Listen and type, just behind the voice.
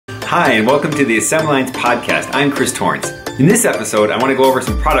Hi, and welcome to the Assembly Lines podcast. I'm Chris Torrance. In this episode, I want to go over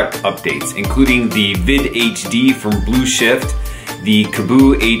some product updates, including the VidHD from Blue Shift, the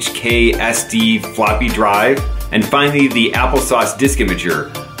WDrive SD Floppy Drive, and finally the Applesauce Disk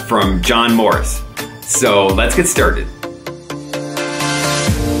Imager from John Morris. So let's get started.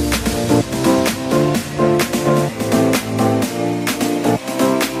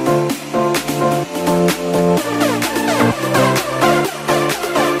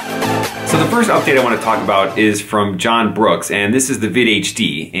 So the first update I want to talk about is from John Brooks, and this is the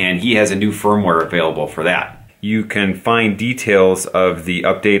VidHD, and he has a new firmware available for that. You can find details of the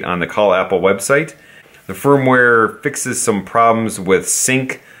update on the Call Apple website. The firmware fixes some problems with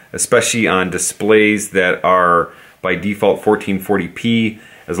sync, especially on displays that are by default 1440p.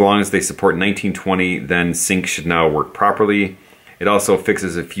 As long as they support 1920, then sync should now work properly. It also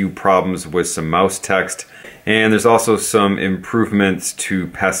fixes a few problems with some mouse text, and there's also some improvements to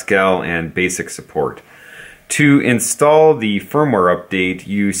Pascal and BASIC support. To install the firmware update,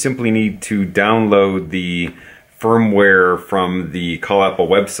 you simply need to download the firmware from the Call Apple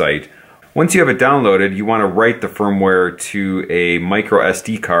website. Once you have it downloaded, you want to write the firmware to a micro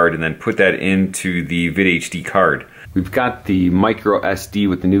SD card and then put that into the VidHD card. We've got the micro SD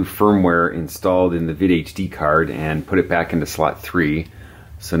with the new firmware installed in the VidHD card and put it back into slot 3.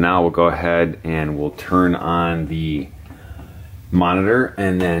 So now we'll go ahead and we'll turn on the monitor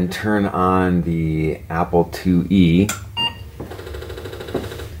and then turn on the Apple IIe.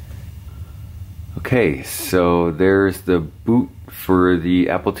 Okay, so there's the boot for the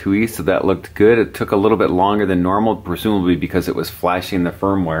Apple IIe, so that looked good. It took a little bit longer than normal, presumably because it was flashing the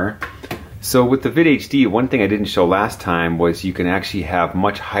firmware. So with the VidHD, one thing I didn't show last time was you can actually have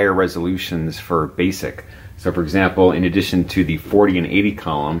much higher resolutions for BASIC. So for example, in addition to the 40 and 80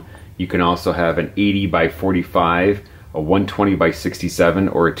 column, you can also have an 80 by 45, a 120 by 67,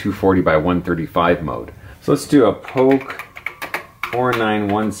 or a 240 by 135 mode. So let's do a poke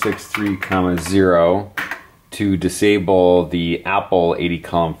 49163,0 to disable the Apple 80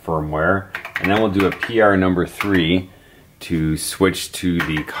 column firmware, and then we'll do a PR number 3 to switch to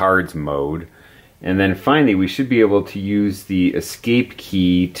the cards mode. And then finally we should be able to use the escape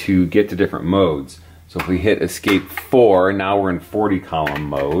key to get to different modes. So if we hit escape 4, now we're in 40 column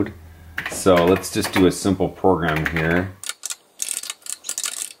mode. So let's just do a simple program here.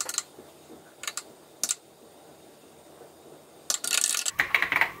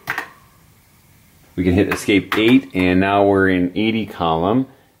 We can hit escape 8 and now we're in 80 column.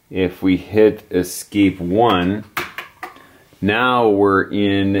 If we hit escape 1, now we're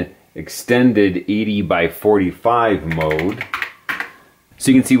in extended 80 by 45 mode. So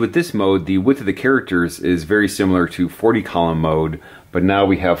you can see with this mode, the width of the characters is very similar to 40 column mode, but now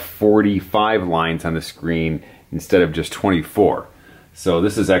we have 45 lines on the screen instead of just 24. So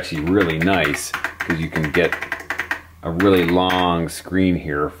this is actually really nice because you can get a really long screen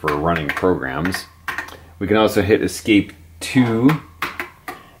here for running programs. We can also hit escape 2,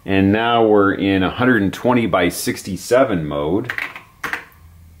 and now we're in 120 by 67 mode.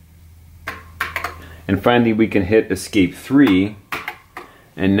 And finally we can hit escape 3,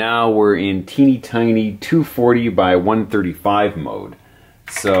 and now we're in teeny tiny 240 by 135 mode.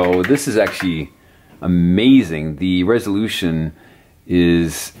 So this is actually amazing. The resolution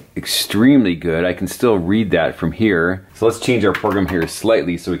is extremely good. I can still read that from here. So let's change our program here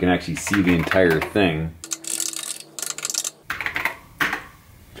slightly so we can actually see the entire thing.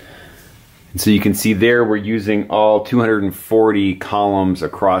 And so you can see there we're using all 240 columns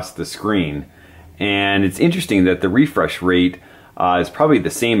across the screen. And it's interesting that the refresh rate is probably the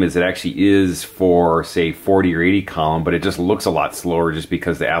same as it actually is for, say, 40 or 80 column, but it just looks a lot slower just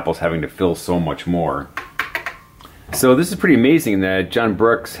because the Apple's having to fill so much more. So this is pretty amazing that John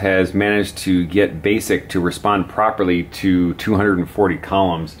Brooks has managed to get BASIC to respond properly to 240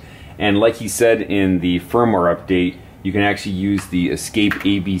 columns. And like he said in the firmware update, you can actually use the escape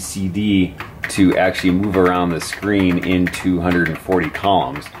ABCD to actually move around the screen in 240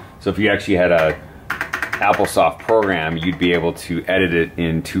 columns. So if you actually had a Applesauce program, you'd be able to edit it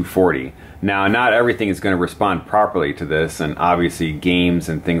in 240. Now, not everything is going to respond properly to this, and obviously games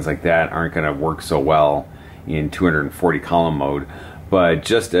and things like that aren't going to work so well in 240 column mode, but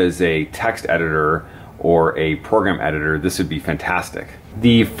just as a text editor or a program editor, this would be fantastic.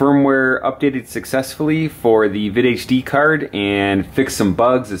 The firmware updated successfully for the VidHD card and fixed some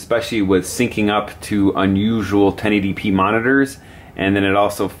bugs, especially with syncing up to unusual 1080p monitors, and then it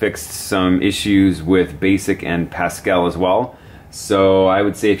also fixed some issues with BASIC and Pascal as well. So I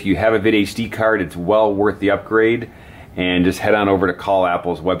would say if you have a VidHD card, it's well worth the upgrade, and just head on over to Call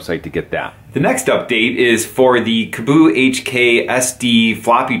Apple's website to get that. The next update is for the Caboo HK SD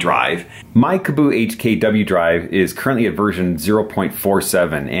floppy drive. My Caboo HK WDrive is currently at version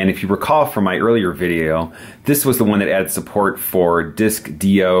 0.47, and if you recall from my earlier video, this was the one that added support for disk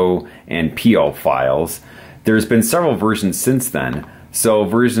DO and PO files. There's been several versions since then. So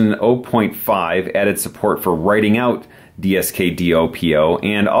version 0.5 added support for writing out DSK DO PO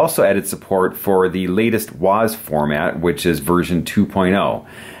and also added support for the latest WAS format, which is version 2.0.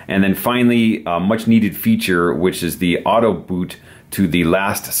 And then finally, a much needed feature, which is the auto boot to the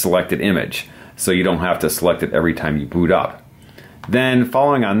last selected image. So you don't have to select it every time you boot up. Then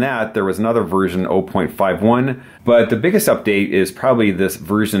following on that, there was another version 0.51, but the biggest update is probably this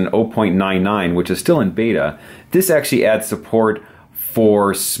version 0.99, which is still in beta. This actually adds support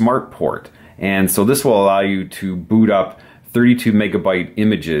for SmartPort. And so this will allow you to boot up 32 megabyte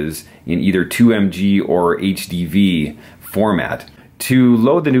images in either 2MG or HDV format. To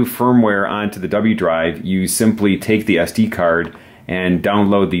load the new firmware onto the WDrive, you simply take the SD card and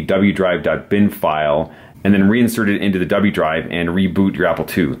download the WDrive.bin file and then reinsert it into the WDrive and reboot your Apple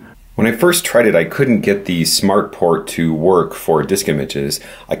II. When I first tried it, I couldn't get the SmartPort to work for disk images.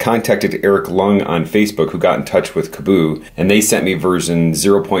 I contacted Eric Lung on Facebook, who got in touch with Caboo, and they sent me version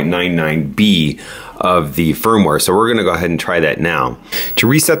 0.99B of the firmware. So we're going to go ahead and try that now. To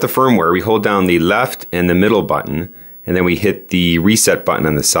reset the firmware, we hold down the left and the middle button, and then we hit the reset button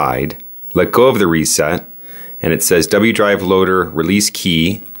on the side. Let go of the reset, and it says WDrive loader release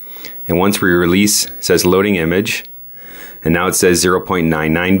key. And once we release, it says loading image. And now it says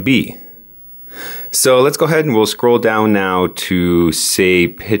 0.99B. So let's go ahead and we'll scroll down now to say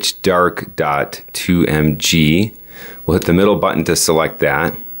pitch dark.2mg. We'll hit the middle button to select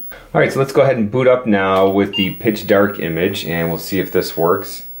that. All right, so let's go ahead and boot up now with the pitch dark image and we'll see if this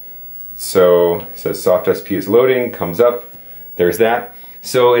works. So it says soft SP is loading, comes up, there's that.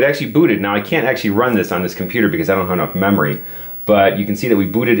 So it actually booted. Now I can't actually run this on this computer because I don't have enough memory, but you can see that we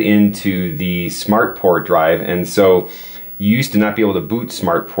booted into the SmartPort drive, and so you used to not be able to boot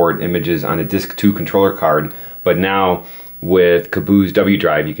SmartPort images on a Disk 2 controller card, but now with Caboo's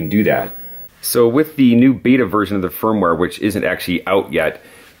WDrive you can do that. So with the new beta version of the firmware, which isn't actually out yet,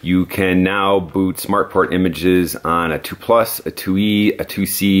 you can now boot SmartPort images on a 2 Plus, a 2E, a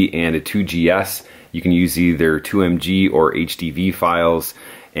 2C, and a 2GS. You can use either 2MG or HDV files,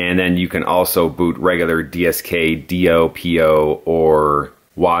 and then you can also boot regular DSK, DO, PO, or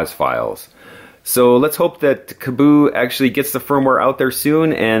WAS files. So let's hope that Caboo actually gets the firmware out there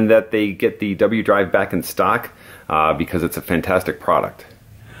soon and that they get the WDrive back in stock because it's a fantastic product.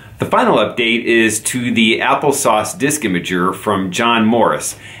 The final update is to the Applesauce Disk Imager from John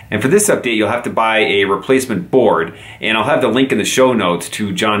Morris. And for this update, you'll have to buy a replacement board, and I'll have the link in the show notes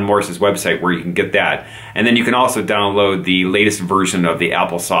to John Morris's website where you can get that. And then you can also download the latest version of the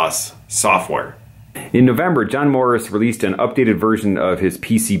Applesauce software. In November, John Morris released an updated version of his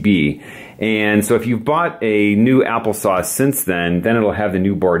PCB, and so if you've bought a new Applesauce since then it'll have the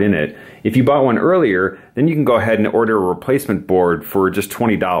new board in it. If you bought one earlier, then you can go ahead and order a replacement board for just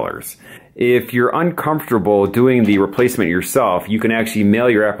 $20. If you're uncomfortable doing the replacement yourself, you can actually mail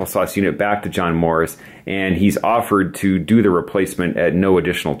your Applesauce unit back to John Morris, and he's offered to do the replacement at no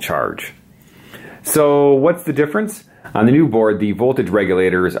additional charge. So what's the difference? On the new board, the voltage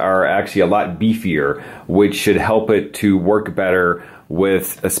regulators are actually a lot beefier, which should help it to work better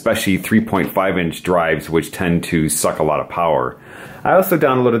with especially 3.5-inch drives, which tend to suck a lot of power. I also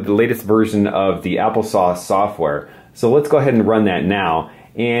downloaded the latest version of the Applesauce software, so let's go ahead and run that now.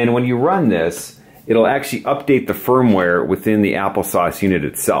 And when you run this, it'll actually update the firmware within the Applesauce unit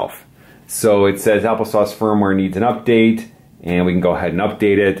itself. So it says Applesauce firmware needs an update, and we can go ahead and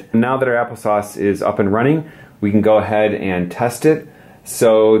update it. Now that our Applesauce is up and running, we can go ahead and test it.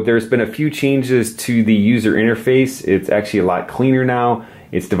 So there's been a few changes to the user interface. It's actually a lot cleaner now.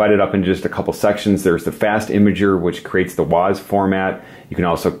 It's divided up in just a couple sections. There's the fast imager, which creates the WAS format. You can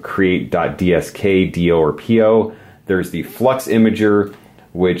also create .dsk, DO, or PO. There's the flux imager,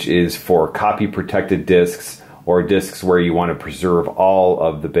 which is for copy protected disks or disks where you want to preserve all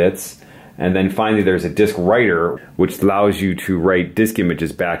of the bits. And then finally there's a disk writer, which allows you to write disk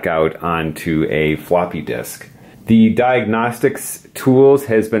images back out onto a floppy disk. The diagnostics tools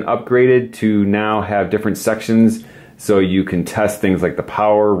has been upgraded to now have different sections so you can test things like the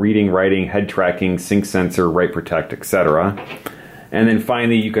power, reading, writing, head tracking, sync sensor, write protect, etc. And then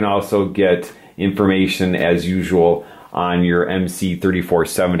finally you can also get information as usual on your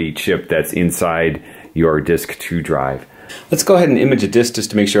MC3470 chip that's inside your Disk 2 drive. Let's go ahead and image a disk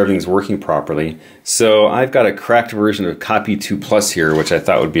just to make sure everything's working properly. So I've got a cracked version of Copy 2 Plus here, which I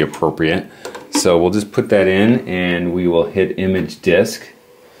thought would be appropriate. So we'll just put that in and we will hit Image Disk.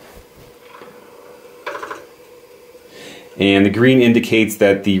 And the green indicates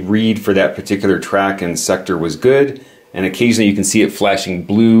that the read for that particular track and sector was good. And occasionally you can see it flashing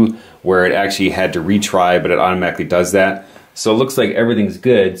blue where it actually had to retry, but it automatically does that. So it looks like everything's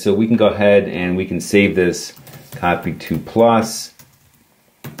good. So we can go ahead and we can save this copy to plus,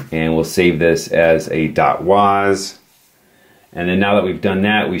 and we'll save this as a .waz. And then now that we've done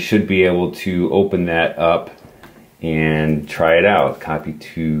that, we should be able to open that up and try it out. Copy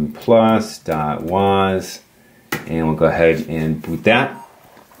to plus .waz, and we'll go ahead and boot that.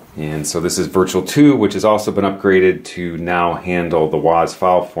 And so this is Virtual 2, which has also been upgraded to now handle the WAS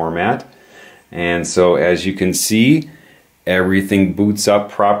file format. And so as you can see, everything boots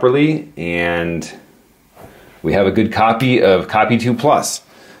up properly, and we have a good copy of Copy 2 Plus.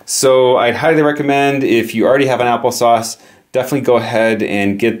 So I'd highly recommend, if you already have an Applesauce, definitely go ahead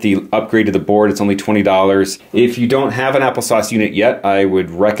and get the upgrade to the board. It's only $20. If you don't have an Applesauce unit yet, I would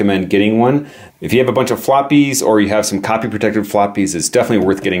recommend getting one. If you have a bunch of floppies or you have some copy protected floppies, it's definitely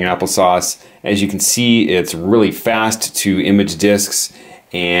worth getting an Applesauce. As you can see, it's really fast to image disks,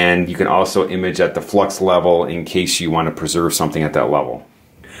 and you can also image at the flux level in case you want to preserve something at that level.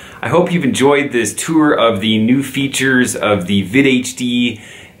 I hope you've enjoyed this tour of the new features of the VidHD,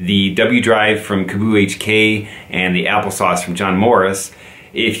 the WDrive from Kaboo HK, and the Applesauce from John Morris.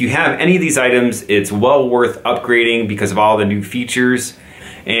 If you have any of these items, it's well worth upgrading because of all the new features.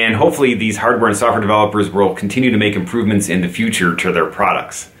 And hopefully these hardware and software developers will continue to make improvements in the future to their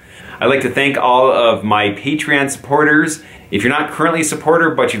products. I'd like to thank all of my Patreon supporters. If you're not currently a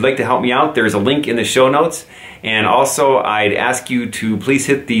supporter but you'd like to help me out, there's a link in the show notes. And also I'd ask you to please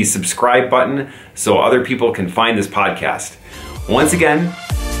hit the subscribe button so other people can find this podcast. Once again,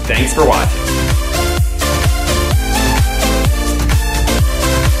 thanks for watching.